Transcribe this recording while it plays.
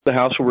The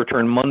House will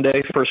return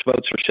Monday. First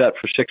votes are set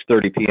for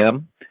 6:30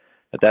 p.m.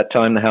 At that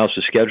time, the House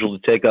is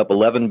scheduled to take up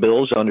 11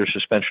 bills under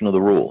suspension of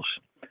the rules.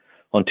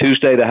 On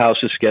Tuesday, the House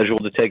is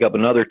scheduled to take up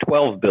another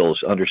 12 bills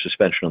under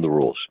suspension of the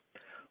rules.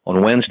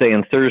 On Wednesday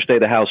and Thursday,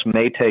 the House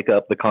may take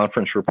up the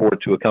conference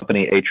report to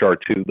accompany H.R.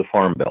 2, the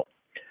Farm Bill.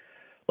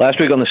 Last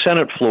week on the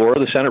Senate floor,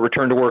 the Senate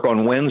returned to work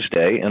on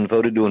Wednesday and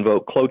voted to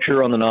invoke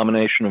cloture on the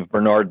nomination of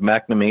Bernard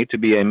McNamee to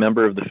be a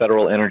member of the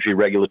Federal Energy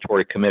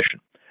Regulatory Commission.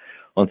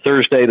 On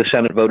Thursday, the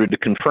Senate voted to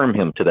confirm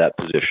him to that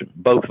position.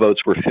 Both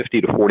votes were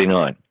 50 to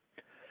 49.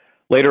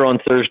 Later on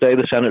Thursday,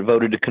 the Senate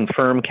voted to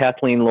confirm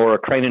Kathleen Laura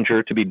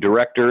Kraninger to be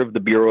director of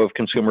the Bureau of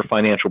Consumer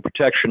Financial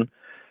Protection,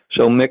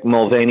 so Mick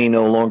Mulvaney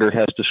no longer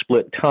has to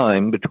split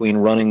time between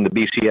running the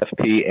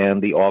BCFP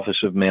and the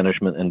Office of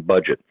Management and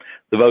Budget.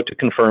 The vote to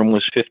confirm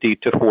was 50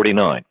 to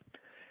 49.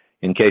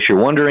 In case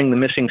you're wondering, the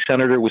missing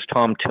senator was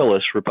Thom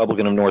Tillis,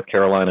 Republican of North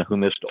Carolina, who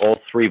missed all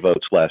 3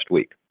 votes last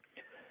week.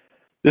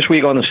 This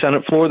week on the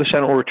Senate floor, the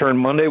Senate will return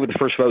Monday with the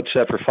first vote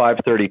set for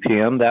 5:30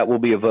 p.m. That will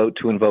be a vote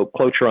to invoke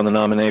cloture on the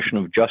nomination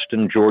of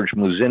Justin George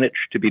Muzinich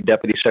to be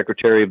Deputy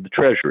Secretary of the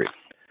Treasury.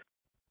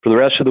 For the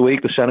rest of the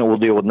week, the Senate will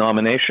deal with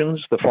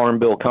nominations, the Farm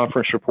Bill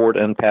conference report,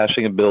 and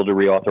passing a bill to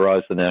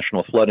reauthorize the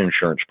National Flood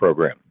Insurance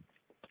Program.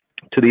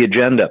 To the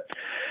agenda.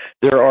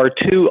 There are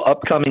 2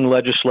 upcoming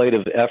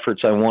legislative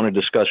efforts I want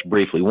to discuss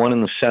briefly, one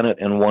in the Senate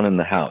and one in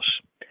the House.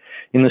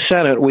 In the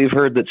Senate, we've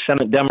heard that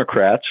Senate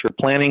Democrats are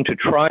planning to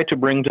try to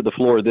bring to the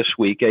floor this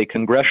week a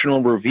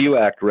Congressional Review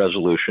Act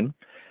resolution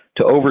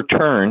to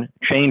overturn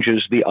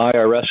changes the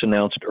IRS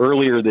announced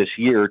earlier this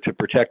year to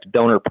protect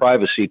donor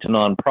privacy to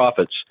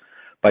nonprofits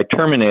by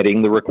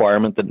terminating the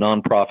requirement that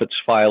nonprofits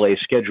file a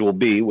Schedule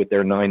B with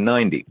their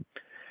 990.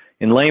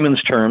 In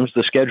layman's terms,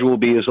 the Schedule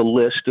B is a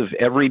list of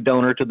every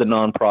donor to the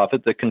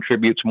nonprofit that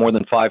contributes more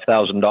than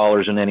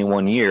 $5,000 in any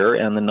one year,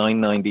 and the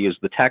 990 is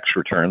the tax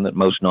return that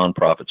most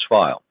nonprofits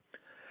file.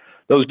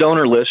 Those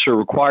donor lists are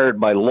required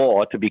by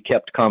law to be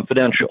kept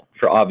confidential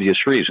for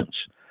obvious reasons.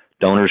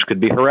 Donors could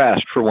be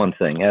harassed, for one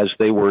thing, as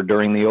they were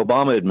during the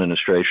Obama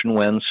administration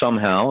when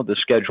somehow the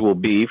Schedule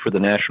B for the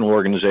National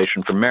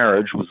Organization for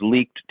Marriage was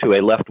leaked to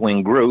a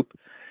left-wing group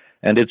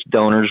and its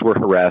donors were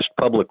harassed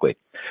publicly.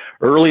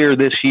 Earlier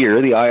this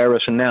year, the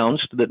IRS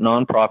announced that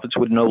nonprofits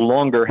would no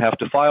longer have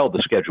to file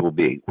the Schedule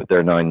B with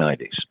their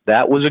 990s.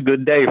 That was a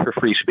good day for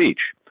free speech.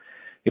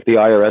 If the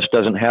IRS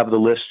doesn't have the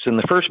lists in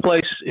the first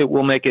place, it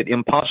will make it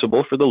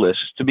impossible for the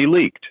lists to be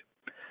leaked.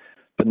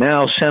 But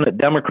now Senate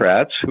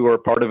Democrats, who are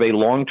part of a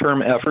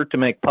long-term effort to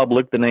make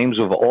public the names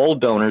of all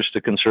donors to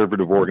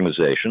conservative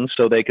organizations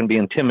so they can be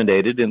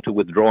intimidated into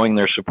withdrawing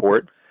their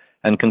support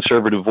and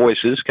conservative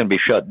voices can be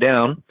shut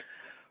down,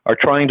 are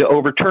trying to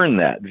overturn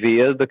that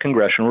via the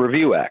Congressional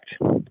Review Act.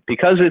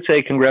 Because it's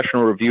a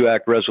Congressional Review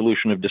Act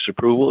resolution of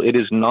disapproval, it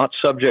is not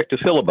subject to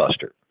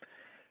filibuster.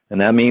 And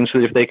that means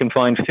that if they can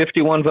find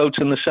 51 votes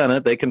in the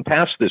Senate, they can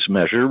pass this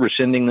measure,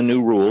 rescinding the new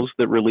rules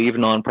that relieve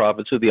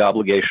nonprofits of the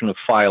obligation of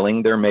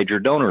filing their major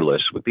donor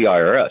lists with the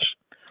IRS.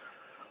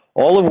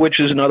 All of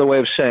which is another way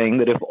of saying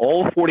that if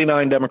all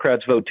 49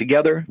 Democrats vote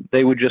together,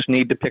 they would just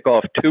need to pick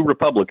off 2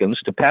 Republicans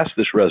to pass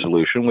this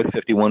resolution with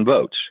 51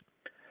 votes.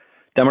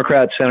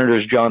 Democrat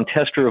Senators Jon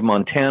Tester of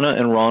Montana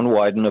and Ron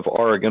Wyden of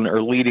Oregon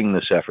are leading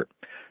this effort.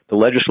 The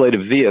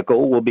legislative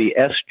vehicle will be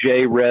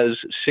SJ Res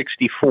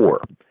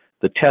 64.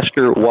 The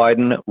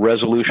Tester-Wyden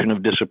Resolution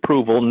of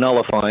Disapproval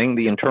nullifying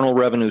the Internal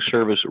Revenue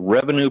Service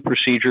Revenue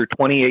Procedure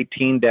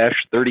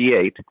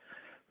 2018-38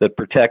 that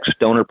protects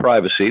donor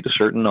privacy to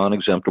certain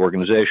non-exempt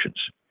organizations.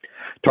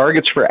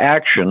 Targets for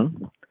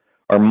action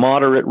are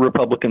moderate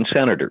Republican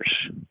senators,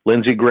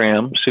 Lindsey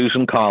Graham,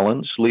 Susan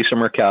Collins, Lisa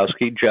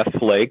Murkowski, Jeff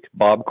Flake,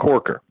 Bob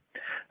Corker.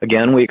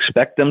 Again, we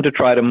expect them to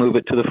try to move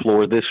it to the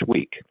floor this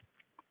week.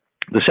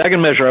 The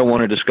second measure I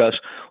want to discuss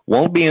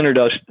won't be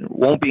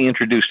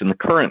introduced in the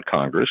current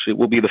Congress. It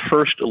will be the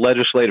first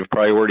legislative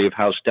priority of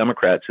House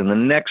Democrats in the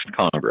next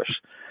Congress,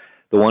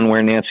 the one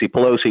where Nancy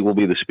Pelosi will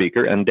be the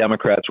Speaker and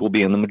Democrats will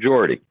be in the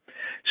majority.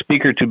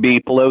 Speaker-to-be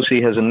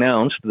Pelosi has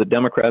announced that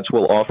Democrats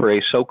will offer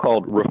a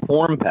so-called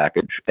reform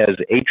package as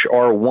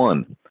H.R.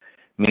 1,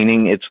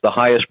 meaning it's the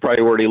highest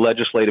priority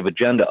legislative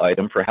agenda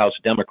item for House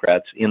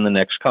Democrats in the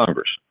next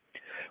Congress.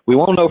 We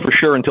won't know for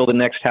sure until the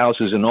next House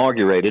is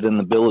inaugurated and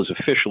the bill is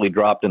officially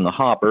dropped in the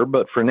hopper,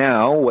 but for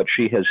now, what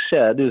she has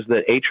said is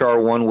that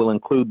H.R. 1 will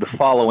include the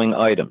following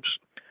items.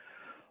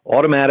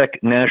 Automatic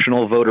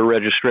national voter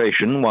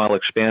registration while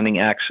expanding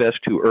access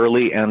to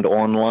early and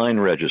online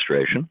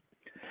registration.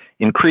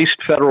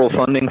 Increased federal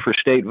funding for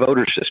state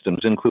voter systems,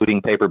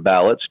 including paper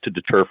ballots to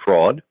deter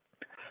fraud.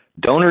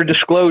 Donor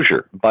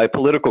disclosure by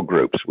political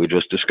groups. We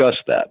just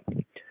discussed that.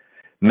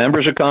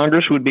 Members of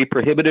Congress would be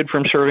prohibited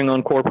from serving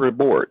on corporate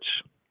boards.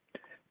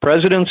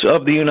 Presidents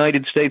of the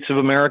United States of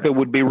America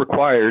would be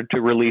required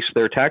to release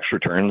their tax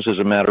returns as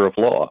a matter of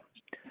law.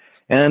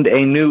 And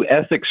a new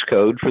ethics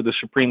code for the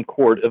Supreme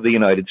Court of the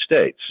United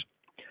States.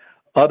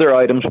 Other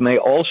items may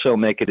also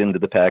make it into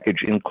the package,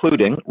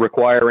 including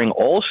requiring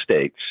all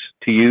states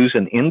to use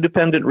an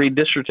independent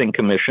redistricting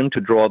commission to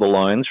draw the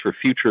lines for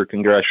future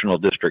congressional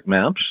district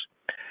maps,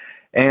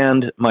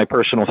 And my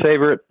personal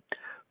favorite,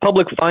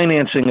 public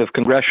financing of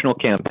congressional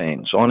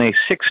campaigns on a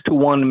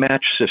 6-to-1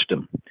 match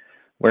system,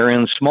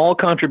 wherein small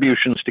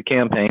contributions to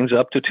campaigns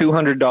up to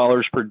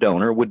 $200 per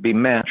donor would be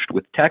matched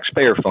with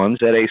taxpayer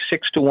funds at a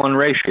 6-to-1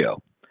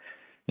 ratio.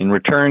 In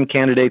return,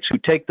 candidates who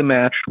take the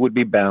match would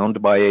be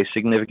bound by a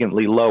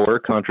significantly lower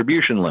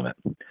contribution limit.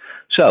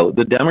 So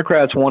the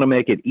Democrats want to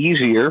make it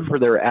easier for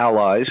their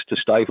allies to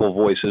stifle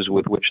voices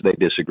with which they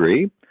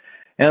disagree,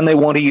 and they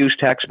want to use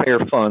taxpayer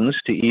funds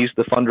to ease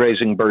the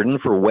fundraising burden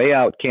for way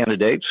out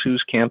candidates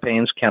whose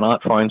campaigns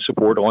cannot find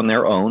support on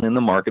their own in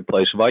the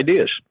marketplace of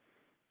ideas.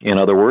 In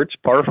other words,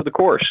 par for the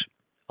course.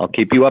 I'll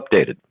keep you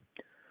updated.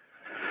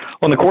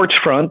 On the courts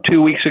front, 2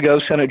 weeks ago,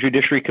 Senate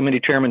Judiciary Committee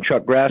Chairman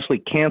Chuck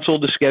Grassley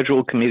canceled a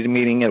scheduled committee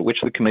meeting at which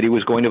the committee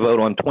was going to vote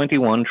on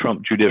 21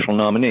 Trump judicial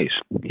nominees.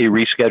 He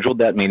rescheduled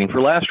that meeting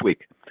for last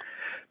week,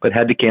 but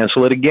had to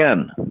cancel it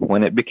again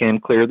when it became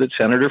clear that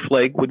Senator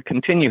Flake would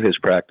continue his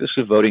practice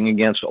of voting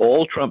against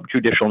all Trump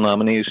judicial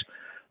nominees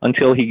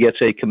until he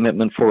gets a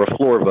commitment for a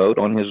floor vote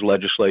on his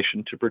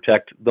legislation to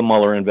protect the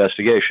Mueller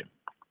investigation.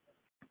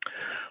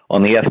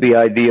 On the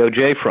FBI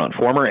DOJ front,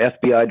 former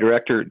FBI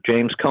Director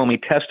James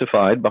Comey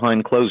testified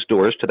behind closed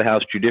doors to the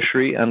House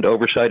Judiciary and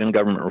Oversight and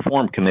Government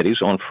Reform Committees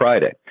on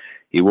Friday.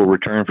 He will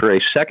return for a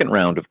second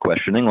round of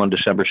questioning on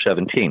December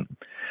 17.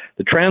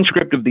 The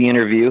transcript of the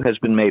interview has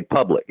been made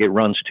public. It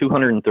runs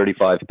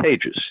 235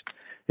 pages.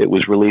 It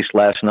was released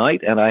last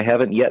night, and I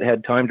haven't yet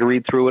had time to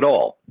read through it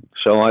all.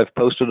 So I've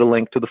posted a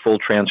link to the full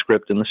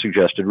transcript in the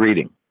suggested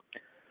reading.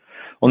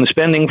 On the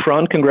spending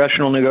front,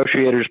 congressional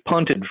negotiators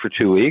punted for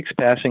 2 weeks,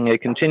 passing a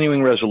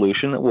continuing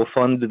resolution that will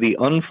fund the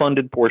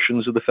unfunded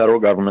portions of the federal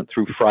government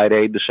through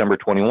Friday, December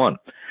 21.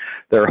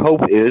 Their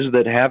hope is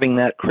that having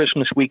that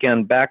Christmas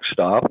weekend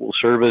backstop will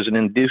serve as an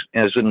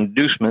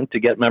inducement to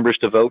get members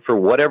to vote for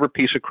whatever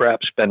piece of crap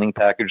spending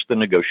package the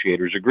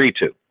negotiators agree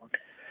to.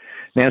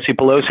 Nancy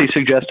Pelosi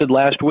suggested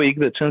last week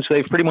that since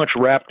they've pretty much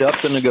wrapped up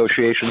the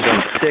negotiations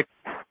on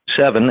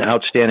 7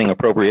 outstanding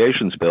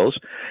appropriations bills,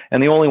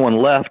 and the only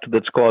one left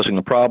that's causing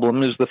a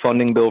problem is the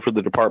funding bill for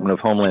the Department of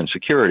Homeland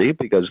Security,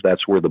 because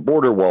that's where the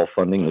border wall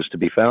funding is to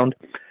be found.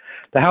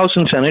 The House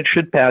and Senate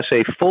should pass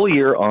a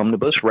full-year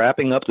omnibus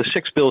wrapping up the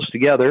 6 bills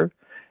together,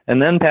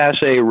 and then pass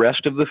a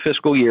rest of the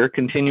fiscal year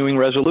continuing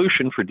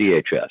resolution for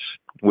DHS,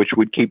 which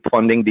would keep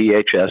funding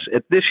DHS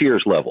at this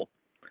year's level.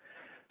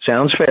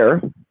 Sounds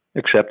fair,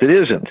 except it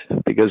isn't,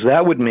 because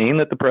that would mean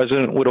that the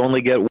president would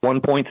only get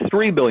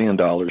 $1.3 billion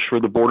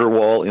for the border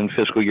wall in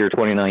fiscal year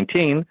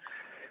 2019,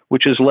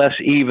 which is less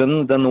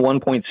even than the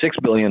 $1.6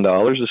 billion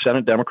the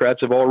Senate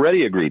Democrats have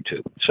already agreed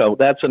to. So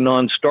that's a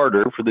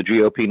non-starter for the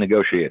GOP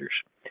negotiators.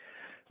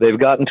 They've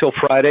got until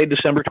Friday,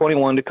 December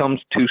 21, to come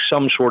to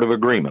some sort of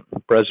agreement.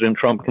 President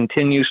Trump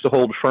continues to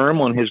hold firm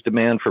on his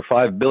demand for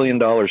 $5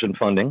 billion in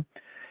funding,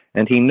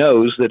 and he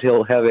knows that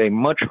he'll have a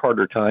much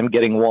harder time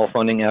getting wall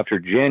funding after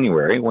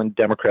January when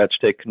Democrats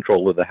take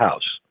control of the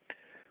House.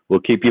 We'll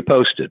keep you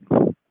posted.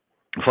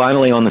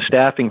 Finally, on the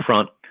staffing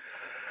front,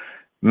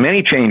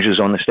 many changes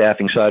on the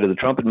staffing side of the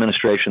Trump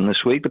administration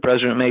this week. The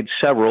president made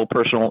several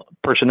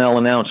personnel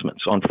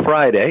announcements. On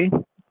Friday,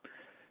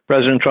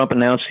 President Trump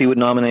announced he would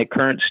nominate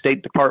current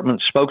State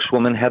Department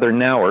spokeswoman Heather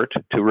Nauert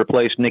to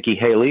replace Nikki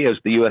Haley as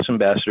the U.S.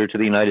 ambassador to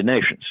the United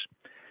Nations.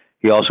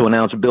 He also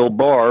announced Bill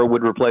Barr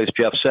would replace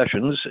Jeff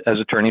Sessions as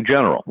Attorney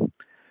General.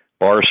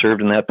 Barr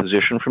served in that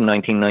position from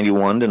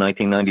 1991 to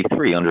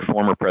 1993 under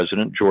former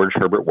President George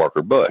Herbert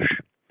Walker Bush.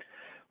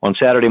 On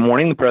Saturday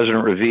morning, the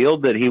president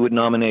revealed that he would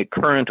nominate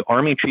current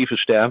Army Chief of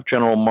Staff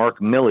General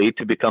Mark Milley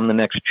to become the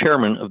next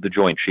chairman of the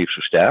Joint Chiefs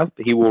of Staff.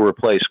 He will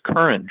replace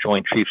current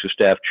Joint Chiefs of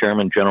Staff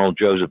Chairman General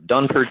Joseph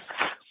Dunford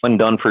when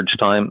Dunford's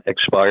term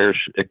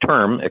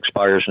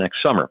expires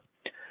next summer.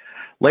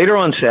 Later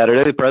on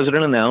Saturday, the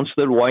president announced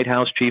that White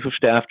House Chief of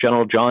Staff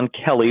General John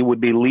Kelly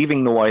would be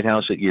leaving the White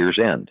House at year's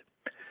end.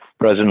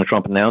 President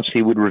Trump announced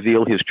he would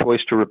reveal his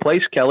choice to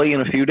replace Kelly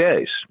in a few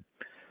days.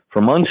 For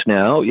months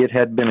now, it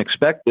had been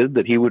expected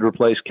that he would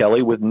replace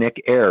Kelly with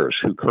Nick Ayers,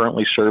 who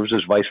currently serves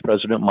as Vice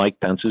President Mike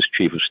Pence's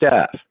Chief of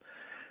Staff.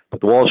 But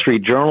the Wall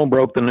Street Journal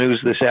broke the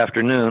news this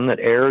afternoon that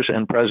Ayers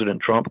and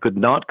President Trump could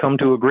not come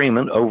to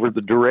agreement over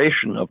the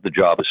duration of the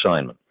job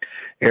assignment.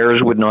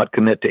 Ayers would not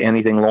commit to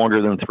anything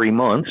longer than 3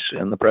 months,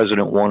 and the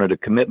president wanted a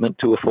commitment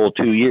to a full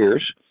 2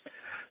 years.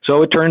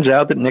 So it turns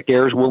out that Nick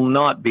Ayers will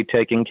not be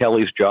taking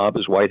Kelly's job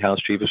as White House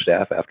Chief of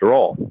Staff after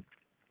all.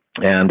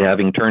 And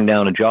having turned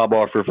down a job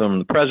offer from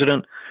the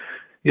president,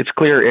 it's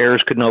clear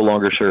Ayers could no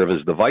longer serve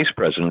as the vice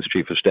president's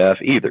chief of staff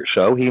either.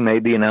 So he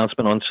made the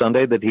announcement on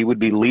Sunday that he would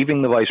be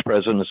leaving the vice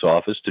president's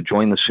office to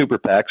join the super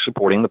PAC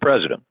supporting the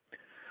president.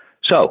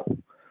 So,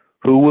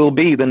 who will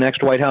be the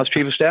next White House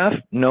Chief of Staff?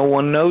 No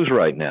one knows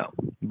right now,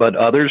 but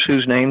others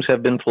whose names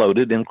have been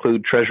floated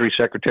include Treasury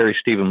Secretary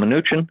Steven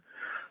Mnuchin,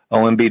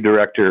 OMB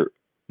Director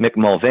Mick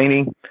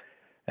Mulvaney,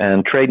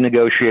 and trade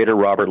negotiator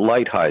Robert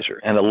Lighthizer.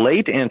 And a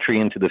late entry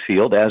into the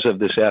field as of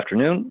this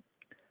afternoon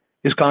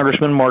is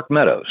Congressman Mark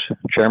Meadows,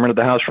 chairman of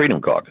the House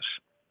Freedom Caucus.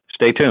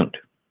 Stay tuned.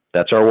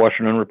 That's our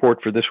Washington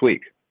Report for this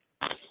week.